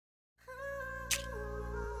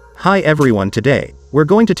Hi everyone, today, we're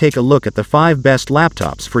going to take a look at the 5 best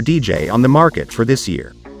laptops for DJ on the market for this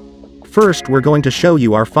year. First, we're going to show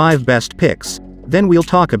you our 5 best picks, then we'll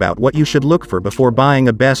talk about what you should look for before buying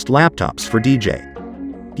a best laptops for DJ.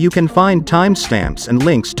 You can find timestamps and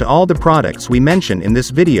links to all the products we mention in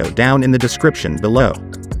this video down in the description below.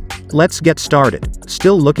 Let's get started.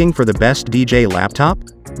 Still looking for the best DJ laptop?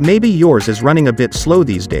 Maybe yours is running a bit slow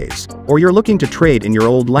these days, or you're looking to trade in your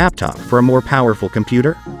old laptop for a more powerful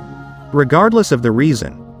computer? Regardless of the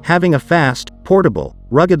reason, having a fast, portable,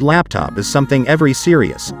 rugged laptop is something every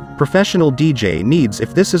serious, professional DJ needs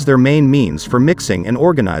if this is their main means for mixing and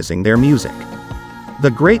organizing their music.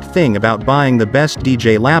 The great thing about buying the best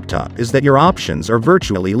DJ laptop is that your options are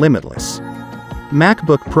virtually limitless.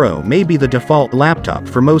 MacBook Pro may be the default laptop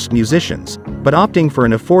for most musicians, but opting for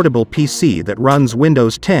an affordable PC that runs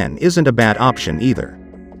Windows 10 isn't a bad option either.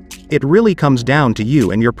 It really comes down to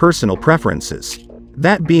you and your personal preferences.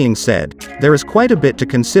 That being said, there is quite a bit to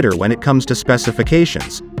consider when it comes to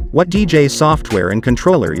specifications, what DJ software and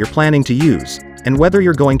controller you're planning to use, and whether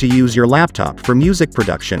you're going to use your laptop for music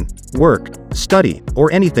production, work, study, or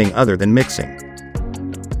anything other than mixing.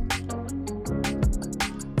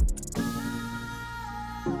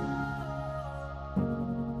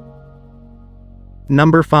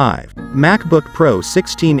 Number 5. MacBook Pro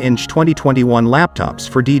 16-inch 2021 laptops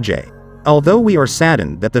for DJ. Although we are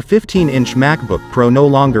saddened that the 15-inch MacBook Pro no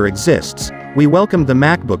longer exists, we welcomed the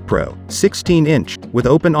MacBook Pro 16-inch with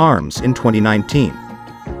open arms in 2019.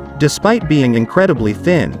 Despite being incredibly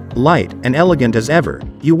thin, light, and elegant as ever,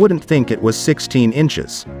 you wouldn't think it was 16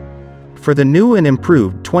 inches. For the new and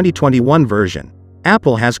improved 2021 version,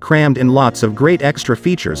 Apple has crammed in lots of great extra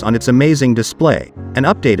features on its amazing display, and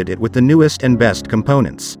updated it with the newest and best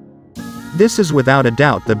components. This is without a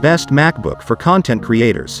doubt the best MacBook for content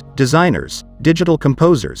creators, designers, digital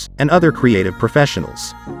composers, and other creative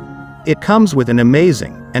professionals. It comes with an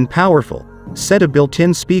amazing, and powerful, set of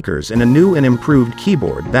built-in speakers and a new and improved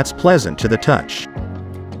keyboard that's pleasant to the touch.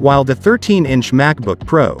 While the 13-inch MacBook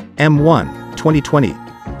Pro, M1, 2020,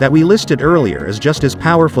 that we listed earlier is just as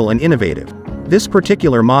powerful and innovative, this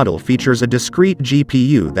particular model features a discrete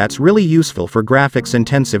GPU that's really useful for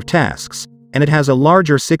graphics-intensive tasks, and it has a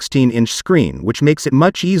larger 16-inch screen which makes it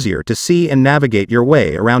much easier to see and navigate your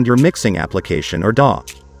way around your mixing application or DAW.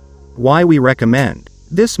 Why we recommend.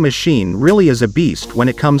 This machine really is a beast when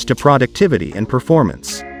it comes to productivity and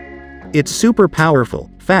performance. It's super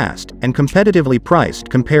powerful, fast, and competitively priced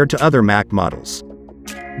compared to other Mac models.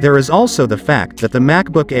 There is also the fact that the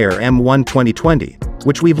MacBook Air M1 2020,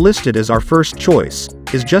 which we've listed as our first choice,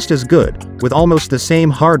 is just as good, with almost the same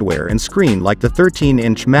hardware and screen like the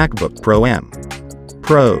 13-inch MacBook Pro M.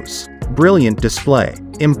 Pros. Brilliant display.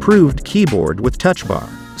 Improved keyboard with touch bar.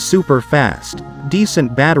 Super fast.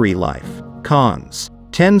 Decent battery life. Cons.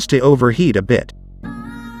 Tends to overheat a bit.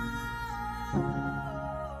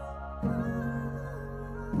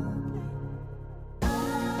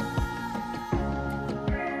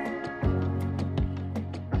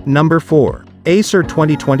 Number 4. Acer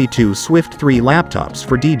 2022 Swift 3 laptops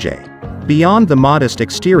for DJ. Beyond the modest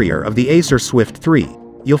exterior of the Acer Swift 3,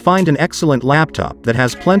 you'll find an excellent laptop that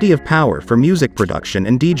has plenty of power for music production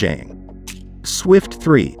and DJing. Swift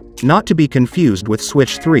 3, not to be confused with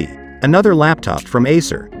Switch 3, another laptop from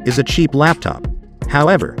Acer, is a cheap laptop.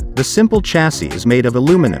 However, the simple chassis is made of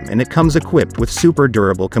aluminum and it comes equipped with super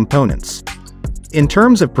durable components. In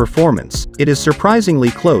terms of performance, it is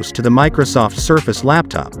surprisingly close to the Microsoft Surface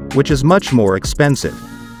laptop, which is much more expensive.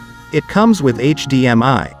 It comes with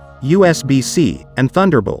HDMI, USB-C, and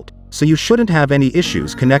Thunderbolt, so you shouldn't have any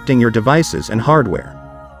issues connecting your devices and hardware.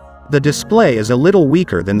 The display is a little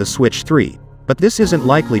weaker than the Switch 3, but this isn't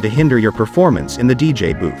likely to hinder your performance in the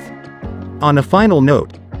DJ booth. On a final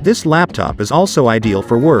note, this laptop is also ideal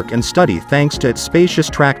for work and study thanks to its spacious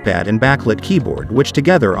trackpad and backlit keyboard, which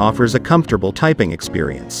together offers a comfortable typing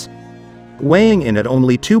experience. Weighing in at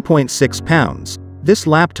only 2.6 pounds, this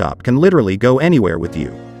laptop can literally go anywhere with you.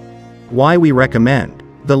 Why we recommend.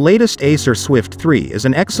 The latest Acer Swift 3 is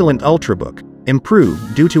an excellent ultrabook,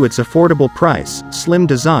 improved due to its affordable price, slim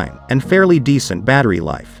design, and fairly decent battery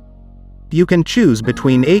life. You can choose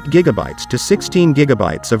between 8GB to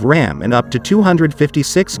 16GB of RAM and up to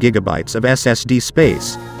 256GB of SSD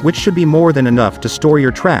space, which should be more than enough to store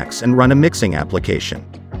your tracks and run a mixing application.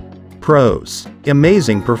 Pros.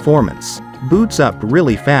 Amazing performance. Boots up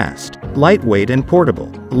really fast. Lightweight and portable.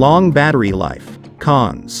 Long battery life.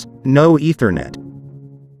 Cons. No Ethernet.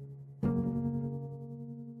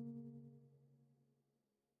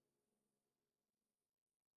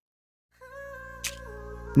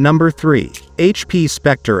 Number 3. HP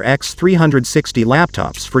Spectre X360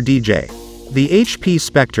 laptops for DJ. The HP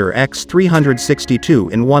Spectre X360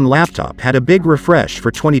 2-in-1 laptop had a big refresh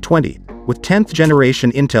for 2020, with 10th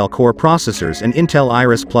generation Intel Core processors and Intel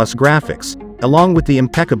Iris Plus graphics, along with the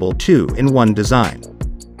impeccable 2-in-1 design.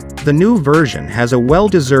 The new version has a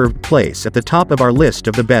well-deserved place at the top of our list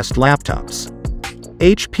of the best laptops.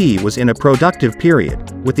 HP was in a productive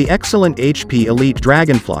period, with the excellent HP Elite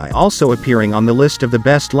Dragonfly also appearing on the list of the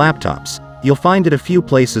best laptops. You'll find it a few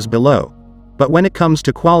places below. But when it comes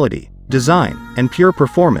to quality, design, and pure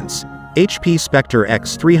performance, HP Spectre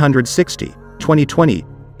X360 2020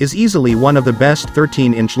 is easily one of the best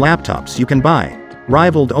 13-inch laptops you can buy,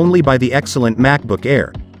 rivaled only by the excellent MacBook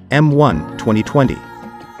Air M1 2020.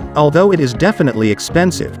 Although it is definitely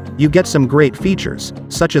expensive, you get some great features,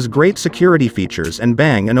 such as great security features and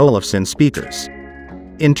Bang & Olufsen speakers.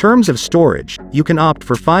 In terms of storage, you can opt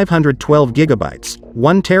for 512 GB,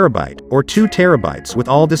 1 TB, or 2 TB with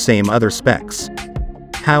all the same other specs.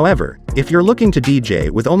 However, if you're looking to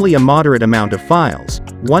DJ with only a moderate amount of files,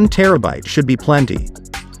 1 TB should be plenty.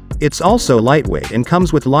 It's also lightweight and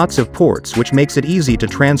comes with lots of ports, which makes it easy to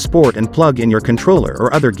transport and plug in your controller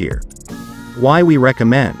or other gear. Why we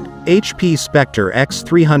recommend HP Spectre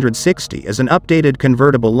X360 is an updated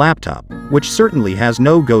convertible laptop, which certainly has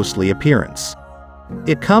no ghostly appearance.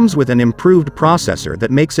 It comes with an improved processor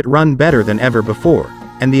that makes it run better than ever before,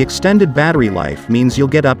 and the extended battery life means you'll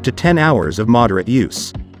get up to 10 hours of moderate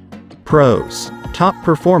use. Pros: top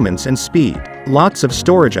performance and speed, lots of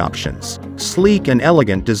storage options, sleek and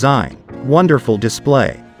elegant design, wonderful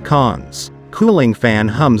display. Cons: cooling fan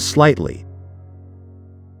hums slightly.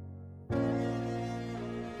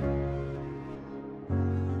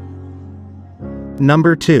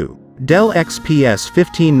 Number 2. Dell XPS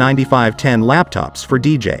 159510 laptops for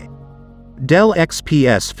DJ. Dell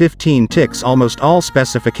XPS 15 ticks almost all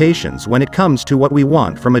specifications when it comes to what we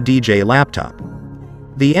want from a DJ laptop.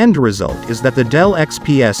 The end result is that the Dell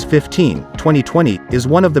XPS 15 2020 is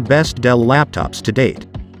one of the best Dell laptops to date.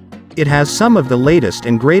 It has some of the latest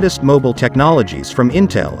and greatest mobile technologies from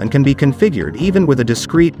Intel and can be configured even with a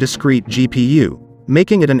discrete GPU,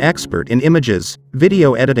 making it an expert in images,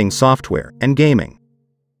 video editing software, and gaming.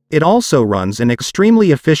 It also runs an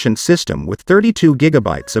extremely efficient system with 32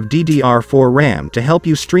 GB of DDR4 RAM to help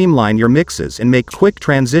you streamline your mixes and make quick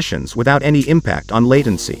transitions without any impact on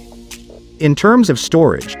latency. In terms of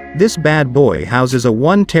storage, this bad boy houses a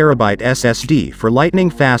 1 TB SSD for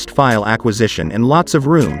lightning-fast file acquisition and lots of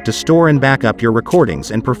room to store and back up your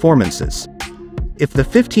recordings and performances. If the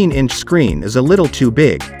 15-inch screen is a little too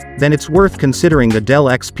big, then it's worth considering the Dell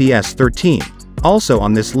XPS 13, also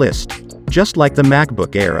on this list, just like the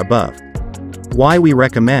MacBook Air above. Why we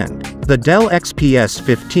recommend the Dell XPS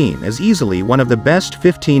 15 is easily one of the best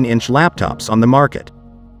 15-inch laptops on the market.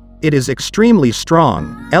 It is extremely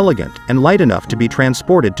strong, elegant, and light enough to be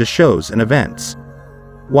transported to shows and events.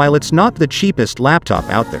 While it's not the cheapest laptop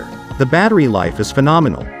out there, the battery life is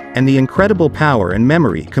phenomenal, and the incredible power and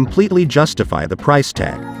memory completely justify the price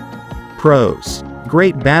tag. Pros: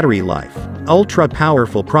 great battery life,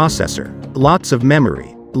 ultra-powerful processor, lots of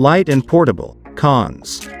memory, light and portable.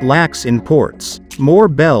 Cons: lacks in ports, more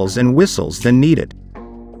bells and whistles than needed.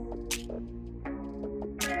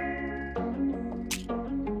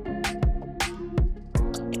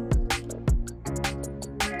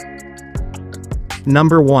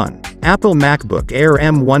 Number 1. Apple MacBook Air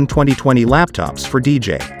M1 2020 laptops for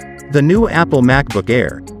DJ. The new Apple MacBook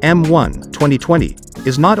Air M1 2020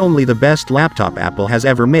 is not only the best laptop Apple has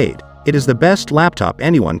ever made, it is the best laptop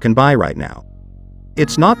anyone can buy right now.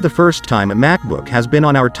 It's not the first time a MacBook has been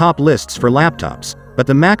on our top lists for laptops, but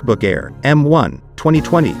the MacBook Air M1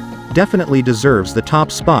 2020 definitely deserves the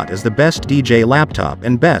top spot as the best DJ laptop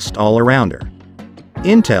and best all-arounder.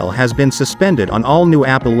 Intel has been suspended on all new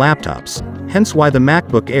Apple laptops, hence why the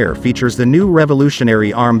MacBook Air features the new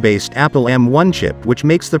revolutionary ARM-based Apple M1 chip, which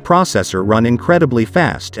makes the processor run incredibly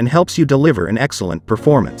fast and helps you deliver an excellent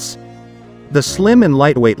performance. The slim and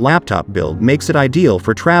lightweight laptop build makes it ideal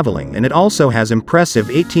for traveling, and it also has impressive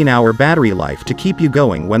 18-hour battery life to keep you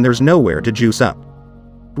going when there's nowhere to juice up.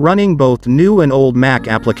 Running both new and old Mac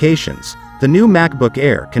applications, the new MacBook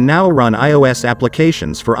Air can now run iOS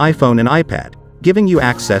applications for iPhone and iPad, giving you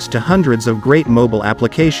access to hundreds of great mobile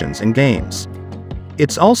applications and games.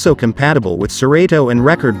 It's also compatible with Serato and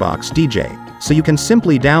Rekordbox DJ, so you can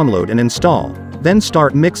simply download and install, then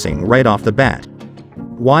start mixing right off the bat.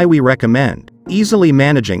 Why we recommend easily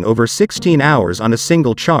managing over 16 hours on a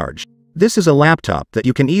single charge. This is a laptop that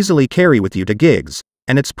you can easily carry with you to gigs,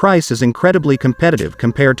 and its price is incredibly competitive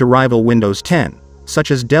compared to rival Windows 10, such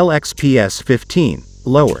as Dell XPS 15,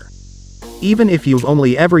 lower. Even if you've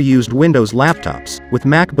only ever used Windows laptops, with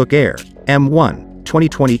MacBook Air M1,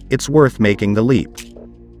 2020, it's worth making the leap.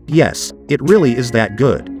 Yes, it really is that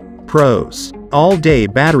good. Pros: all-day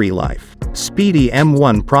battery life, speedy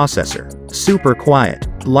M1 processor, super quiet,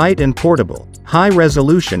 light and portable, high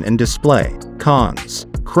resolution and display. Cons: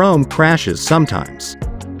 Chrome crashes sometimes.